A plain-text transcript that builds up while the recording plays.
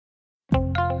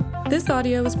This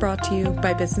audio is brought to you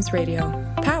by Business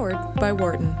Radio, powered by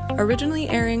Wharton, originally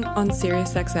airing on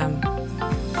SiriusXM.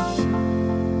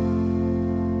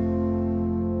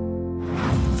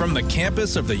 From the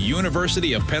campus of the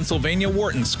University of Pennsylvania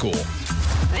Wharton School.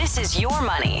 This is Your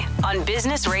Money on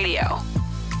Business Radio.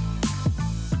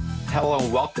 Hello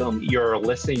and welcome. You're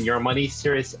listening Your Money,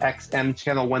 SiriusXM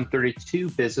Channel 132,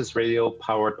 Business Radio,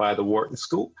 powered by the Wharton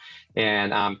School.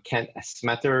 And I'm Kent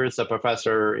Smethers, a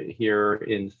professor here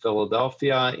in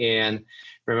Philadelphia. And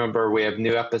remember, we have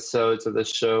new episodes of the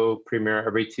show premiere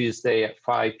every Tuesday at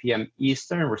 5 p.m.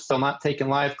 Eastern. We're still not taking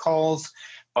live calls,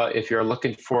 but if you're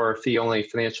looking for a fee-only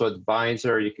financial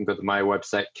advisor, you can go to my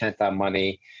website,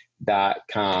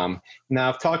 kent.money.com. Now,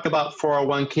 I've talked about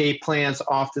 401k plans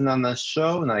often on the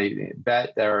show, and I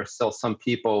bet there are still some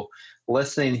people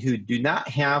listening who do not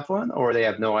have one, or they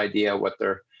have no idea what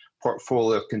their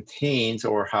portfolio contains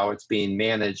or how it's being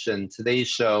managed. And today's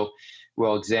show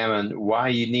will examine why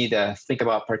you need to think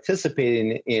about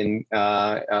participating in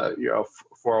your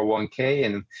 401k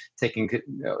and taking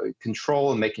control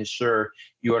and making sure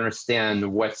you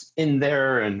understand what's in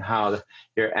there and how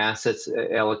your assets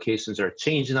allocations are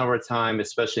changing over time,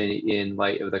 especially in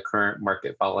light of the current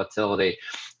market volatility.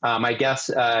 My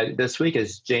guest this week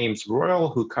is James Royal,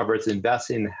 who covers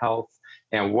investing, health,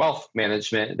 and wealth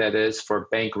management, that is, for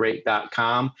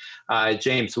Bankrate.com.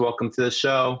 James, welcome to the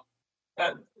show.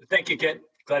 Thank you, Kent.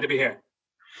 Glad to be here.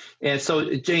 And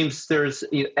so, James, there's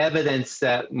evidence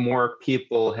that more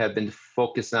people have been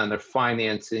focused on their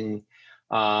financing,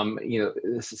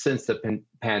 since the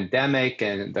pandemic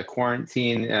and the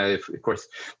quarantine. Of course,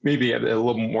 maybe a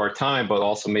little more time, but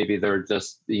also maybe they're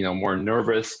just, more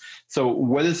nervous. So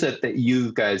what is it that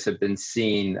you guys have been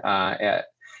seeing at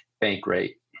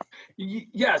Bankrate?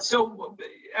 Yeah, so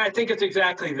I think it's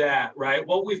exactly that, right?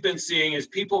 What we've been seeing is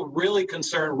people really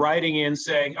concerned writing in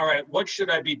saying, all right, what should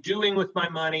I be doing with my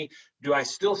money? Do I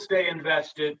still stay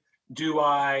invested? Do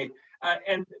I,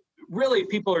 and really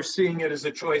people are seeing it as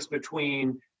a choice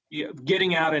between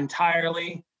getting out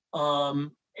entirely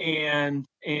and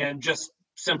just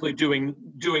simply doing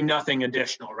nothing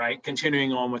additional, right?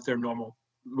 Continuing on with their normal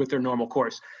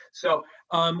course. So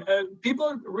people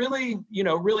are really,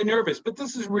 really nervous, but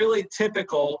this is really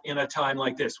typical in a time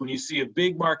like this. When you see a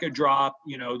big market drop,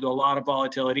 a lot of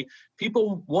volatility,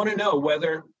 people want to know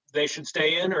whether they should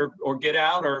stay in or get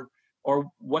out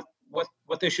or what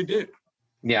they should do.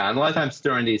 Yeah. And a lot of times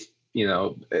during these,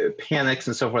 panics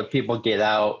and so forth, people get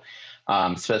out,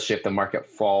 especially if the market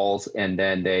falls and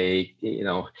then they,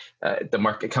 the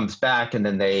market comes back and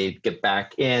then they get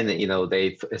back in,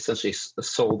 they've essentially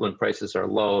sold when prices are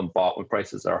low and bought when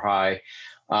prices are high.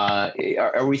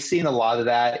 Are we seeing a lot of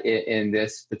that in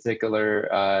this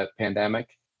particular pandemic?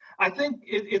 I think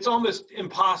it's almost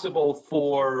impossible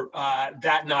for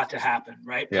that not to happen,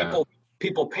 right? Yeah.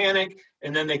 People panic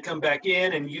and then they come back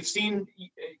in, and you've seen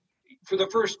for the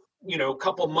first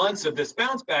couple months of this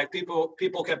bounce back, people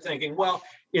kept thinking, well,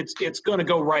 it's going to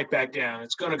go right back down.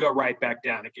 It's going to go right back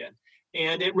down again.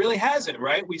 And it really hasn't,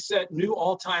 right? We set new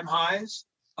all-time highs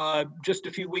just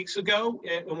a few weeks ago,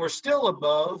 and we're still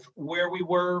above where we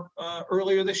were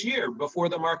earlier this year before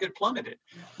the market plummeted,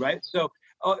 right? So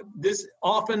this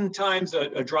oftentimes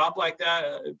a drop like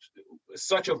that,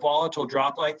 such a volatile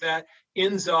drop like that,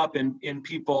 ends up in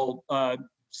people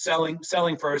selling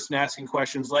first and asking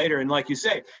questions later, and like you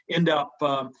say, end up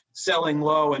selling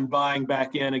low and buying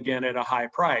back in again at a high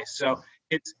price. So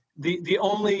it's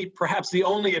perhaps the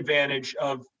only advantage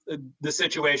of the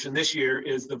situation this year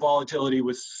is the volatility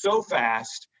was so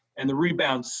fast and the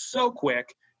rebound so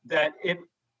quick that it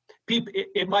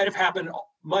might have happened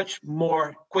much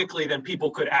more quickly than people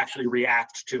could actually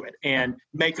react to it and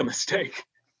make a mistake.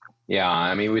 Yeah,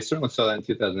 I mean, we certainly saw that in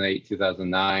 2008,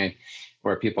 2009.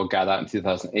 Where people got out in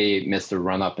 2008, missed a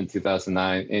run up in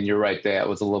 2009. And you're right, that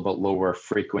was a little bit lower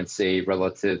frequency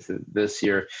relative to this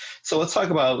year. So let's talk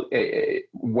about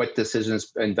what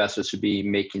decisions investors should be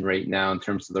making right now in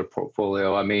terms of their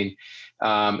portfolio. I mean,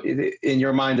 in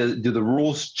your mind, do the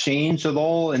rules change at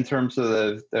all in terms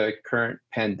of the current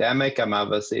pandemic?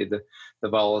 Obviously, the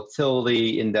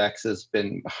volatility index has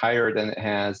been higher than it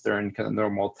has during kind of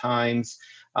normal times.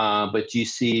 But do you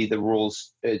see the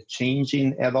rules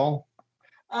changing at all?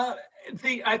 I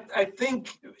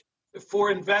think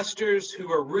for investors who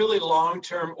are really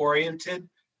long-term oriented,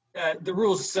 the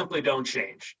rules simply don't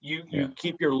change. You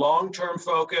keep your long-term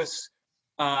focus.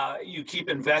 You keep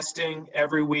investing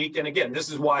every week. And again, this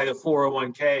is why the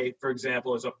 401k, for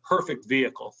example, is a perfect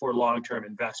vehicle for long-term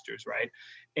investors, right?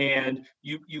 And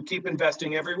you keep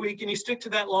investing every week and you stick to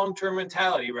that long-term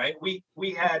mentality, right? We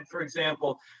had, for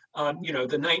example, The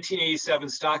 1987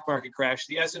 stock market crash,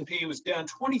 the S&P was down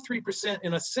 23%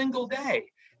 in a single day.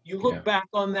 You look back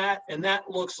on that, and that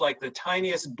looks like the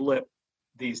tiniest blip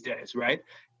these days, right?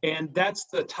 And that's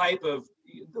the type of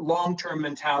long-term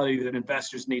mentality that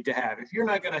investors need to have. If you're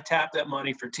not going to tap that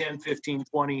money for 10, 15,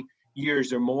 20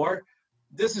 years or more,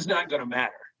 this is not going to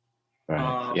matter.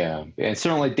 Right. And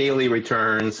certainly daily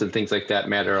returns and things like that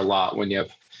matter a lot when you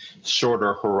have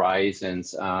shorter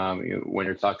horizons. When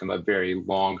you're talking about very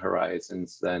long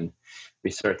horizons, then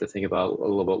we start to think about a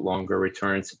little bit longer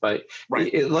returns. But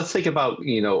let's think about,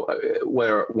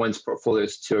 where one's portfolio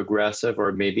is too aggressive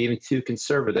or maybe even too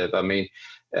conservative. I mean,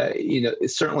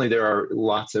 certainly there are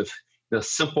lots of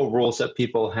simple rules that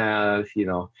people have,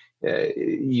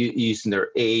 using their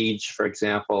age, for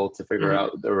example, to figure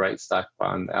out the right stock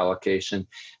bond allocation.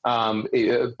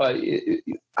 But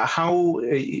how,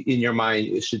 in your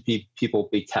mind, should people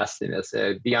be testing this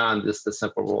beyond just the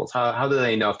simple rules? How do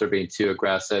they know if they're being too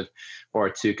aggressive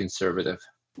or too conservative?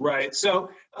 Right. So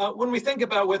when we think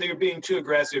about whether you're being too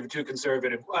aggressive or too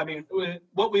conservative, I mean,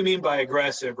 what we mean by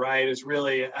aggressive, right, is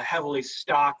really a heavily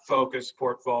stock-focused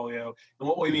portfolio. And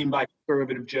what we mean by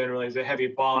conservative generally is a heavy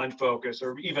bond focus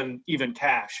or even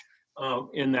cash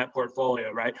in that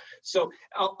portfolio, right? So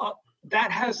that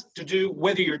has to do,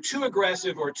 whether you're too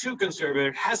aggressive or too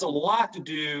conservative, has a lot to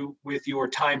do with your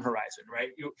time horizon,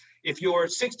 right? If you're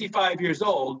 65 years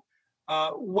old,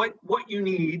 what you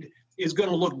need is going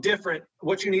to look different.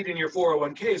 What you need in your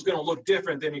 401k is going to look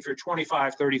different than if you're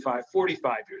 25, 35,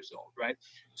 45 years old, right?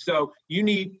 So you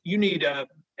need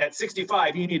at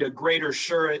 65, you need a greater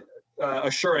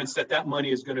assurance that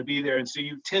money is going to be there. And so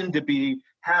you tend to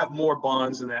have more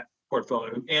bonds in that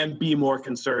portfolio and be more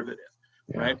conservative,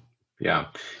 right? Yeah,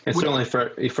 and certainly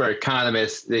for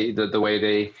economists, the way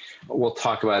they will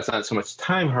talk about it's not so much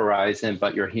time horizon,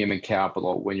 but your human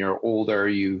capital. When you're older,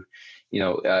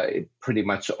 pretty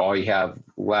much all you have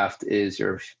left is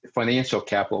your financial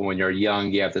capital. When you're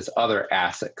young, you have this other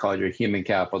asset called your human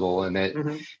capital, and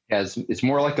it's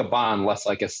more like a bond, less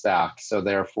like a stock. So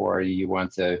therefore, you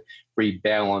want to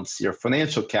rebalance your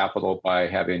financial capital by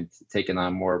having taken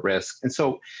on more risk. And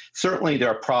so certainly there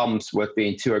are problems with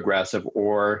being too aggressive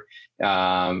or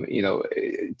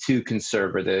too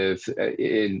conservative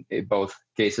in both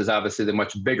cases. Obviously, the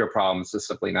much bigger problem is just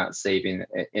simply not saving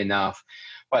enough.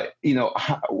 But,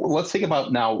 let's think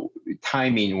about now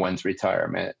timing one's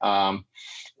retirement. That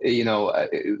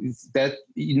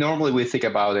normally we think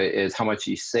about it is how much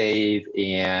you save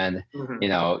and,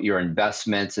 your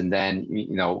investments. And then,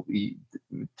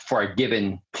 for a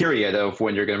given period of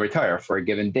when you're going to retire, for a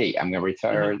given date, I'm going to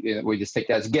retire. We just take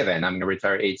that as given. I'm going to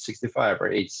retire at age 65 or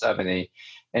age 70.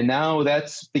 And now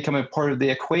that's becoming part of the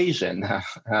equation.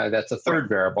 That's a third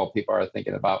variable people are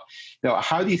thinking about.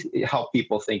 How do you help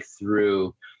people think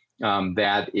through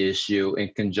that issue in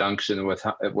conjunction with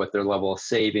their level of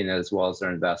saving as well as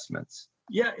their investments?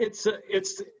 Yeah,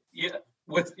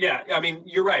 I mean,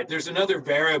 you're right. There's another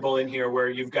variable in here where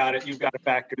you've got to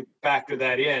factor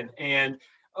that in. And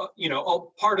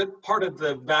part of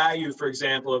the value, for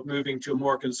example, of moving to a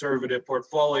more conservative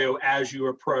portfolio as you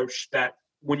approach that,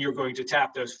 when you're going to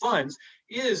tap those funds,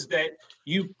 is that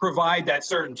you provide that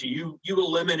certainty. You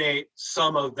eliminate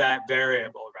some of that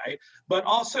variable, right? But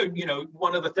also,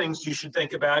 one of the things you should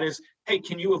think about is, hey,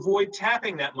 can you avoid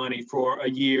tapping that money for a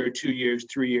year, 2 years,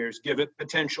 3 years? Give it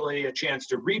potentially a chance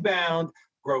to rebound,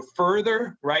 grow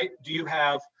further, right? Do you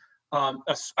have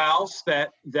a spouse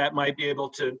that might be able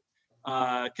to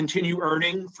continue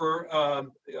earning for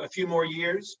a few more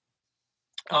years?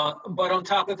 But on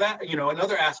top of that,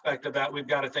 another aspect of that we've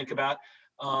got to think about,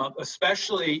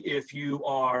 especially if you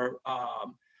are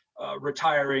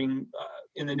retiring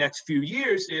in the next few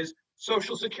years, is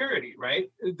Social Security, right?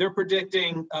 They're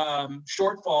predicting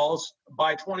shortfalls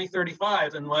by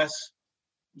 2035 unless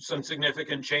some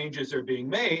significant changes are being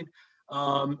made.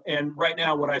 And right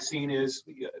now what I've seen is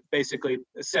basically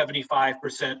a 75%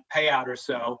 payout or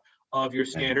so of your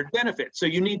standard benefit. So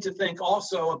you need to think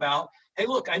also about, hey,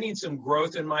 look, I need some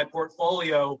growth in my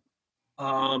portfolio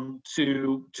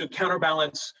to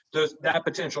counterbalance that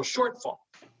potential shortfall.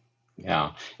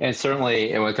 Yeah, and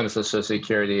certainly, and when it comes to Social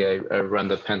Security, I run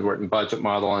the Penn Wharton budget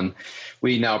model, and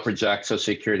we now project Social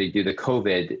Security due to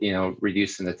COVID,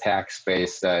 reducing the tax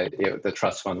base, the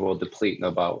trust fund will deplete in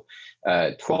about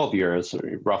 12 years,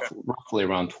 roughly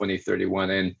around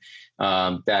 2031. And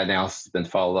that analysis has been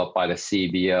followed up by the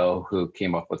CBO, who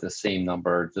came up with the same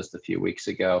number just a few weeks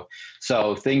ago.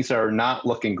 So things are not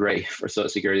looking great for Social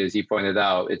Security. As you pointed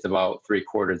out, it's about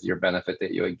 3/4 of your benefit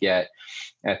that you would get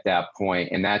at that point.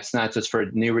 And that's not just for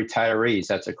new retirees,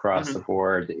 that's across the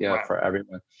board for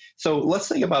everyone. So let's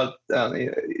think about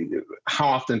how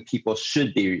often people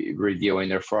should be reviewing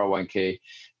their 401k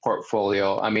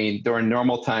portfolio. I mean, during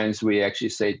normal times, we actually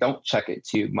say, don't check it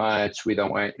too much. We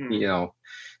don't want,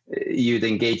 you'd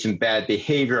engage in bad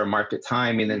behavior or market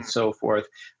timing and so forth.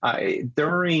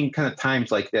 During kind of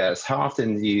times like this, how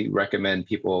often do you recommend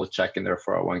people checking their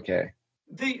 401k?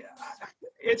 The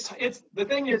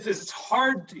thing is it's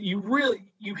hard. You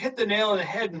hit the nail on the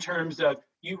head in terms of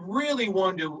you really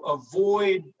want to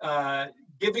avoid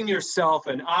giving yourself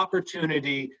an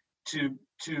opportunity to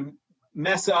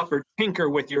mess up or tinker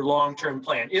with your long-term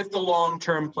plan if the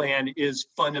long-term plan is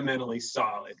fundamentally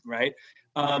solid, right?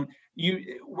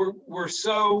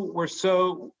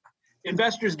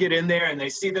 Investors get in there and they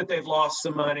see that they've lost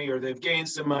some money or they've gained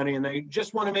some money, and they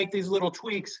just want to make these little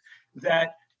tweaks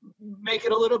that make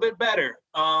it a little bit better,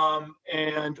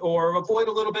 or avoid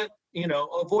a little bit,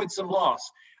 avoid some loss.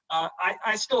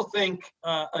 I still think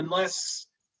unless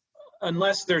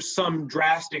there's some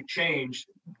drastic change,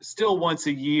 still once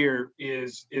a year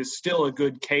is still a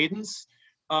good cadence.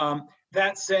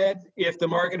 That said, if the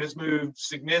market has moved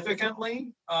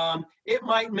significantly, it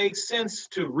might make sense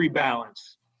to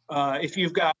rebalance. If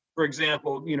you've got, for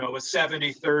example, a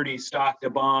 70-30 stock to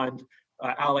bond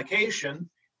allocation,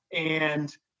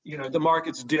 and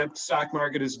the stock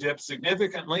market has dipped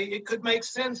significantly, it could make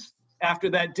sense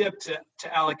after that dip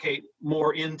to allocate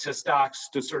more into stocks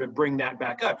to sort of bring that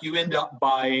back up. You end up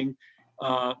buying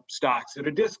stocks at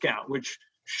a discount, which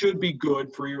should be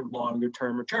good for your longer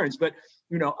term returns. But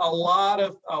a lot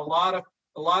of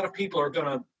people are going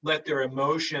to let their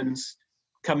emotions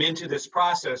come into this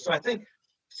process. So I think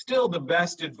still the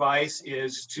best advice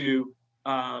is to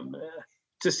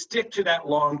stick to that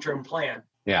long term plan.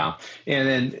 Yeah, and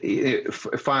then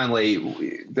finally,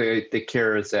 the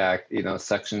CARES Act,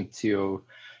 Section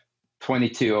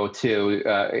 2202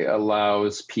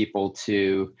 allows people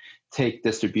to take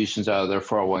distributions out of their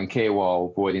 401k while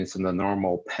avoiding some of the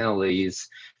normal penalties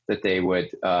that they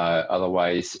would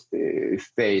otherwise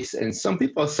face. And some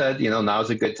people said,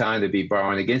 now's a good time to be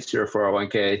borrowing against your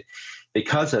 401k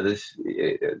because of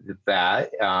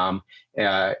that.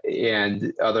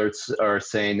 And others are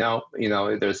saying, no,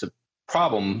 there's a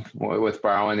problem with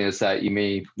borrowing is that you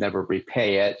may never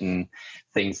repay it and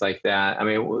things like that. I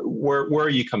mean, where are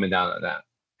you coming down on that?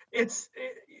 It's,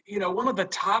 one of the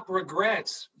top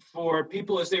regrets for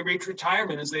people as they reach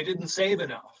retirement is they didn't save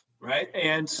enough, right?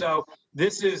 And so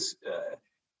this is,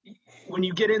 when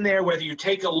you get in there, whether you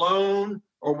take a loan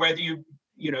or whether you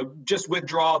just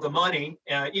withdraw the money,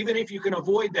 even if you can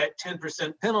avoid that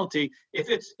 10% penalty, if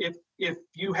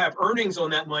you have earnings on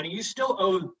that money, you still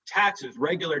owe taxes,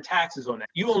 regular taxes on that.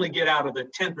 You only get out of the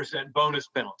 10% bonus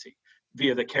penalty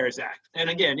via the CARES Act. And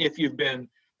again, if you've been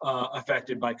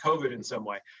affected by COVID in some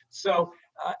way. So,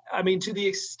 to the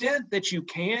extent that you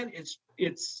can,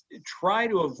 it's try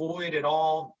to avoid at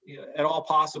all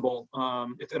possible,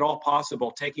 if at all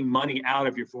possible, taking money out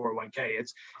of your 401k.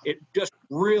 It just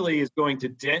really is going to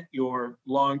dent your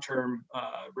long-term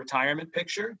retirement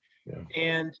picture. Yeah.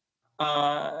 And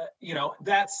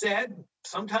that said,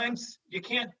 sometimes you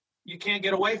can't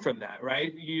get away from that,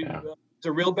 right? It's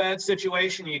a real bad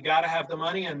situation. You got to have the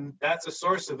money, and that's a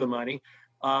source of the money.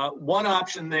 One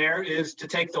option there is to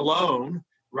take the loan,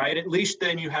 right? At least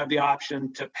then you have the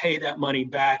option to pay that money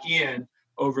back in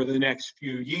over the next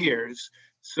few years,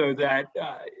 so that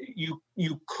you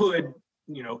could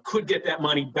get that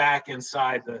money back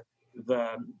inside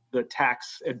the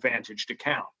tax advantaged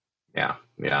account. Yeah,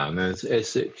 and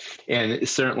and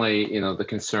certainly, the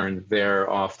concern there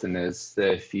often is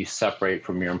that if you separate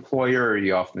from your employer,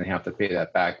 you often have to pay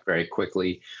that back very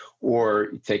quickly,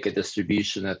 or take a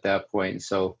distribution at that point.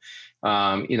 So,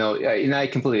 and I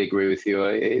completely agree with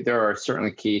you. There are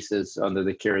certainly cases under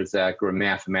the CARES Act where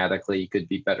mathematically you could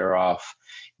be better off,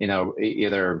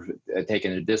 either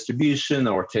taking a distribution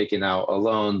or taking out a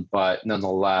loan, but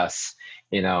nonetheless,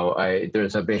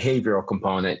 there's a behavioral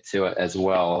component to it as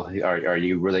well. Are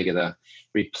you really going to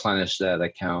replenish that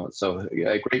account? So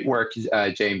great work,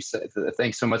 James.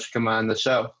 Thanks so much for coming on the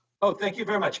show. Oh, thank you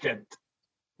very much, Ken.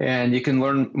 And you can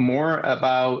learn more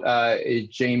about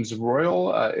James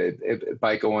Royal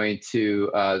by going to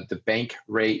the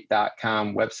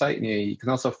bankrate.com website. And you can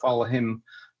also follow him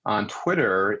on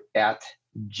Twitter at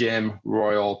Jim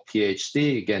Royal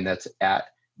PhD. Again, that's at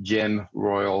Jim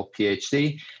Royal,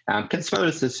 PhD. Ken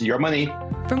Smetters, this is Your Money.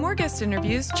 For more guest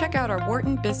interviews, check out our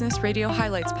Wharton Business Radio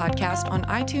Highlights podcast on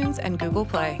iTunes and Google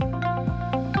Play.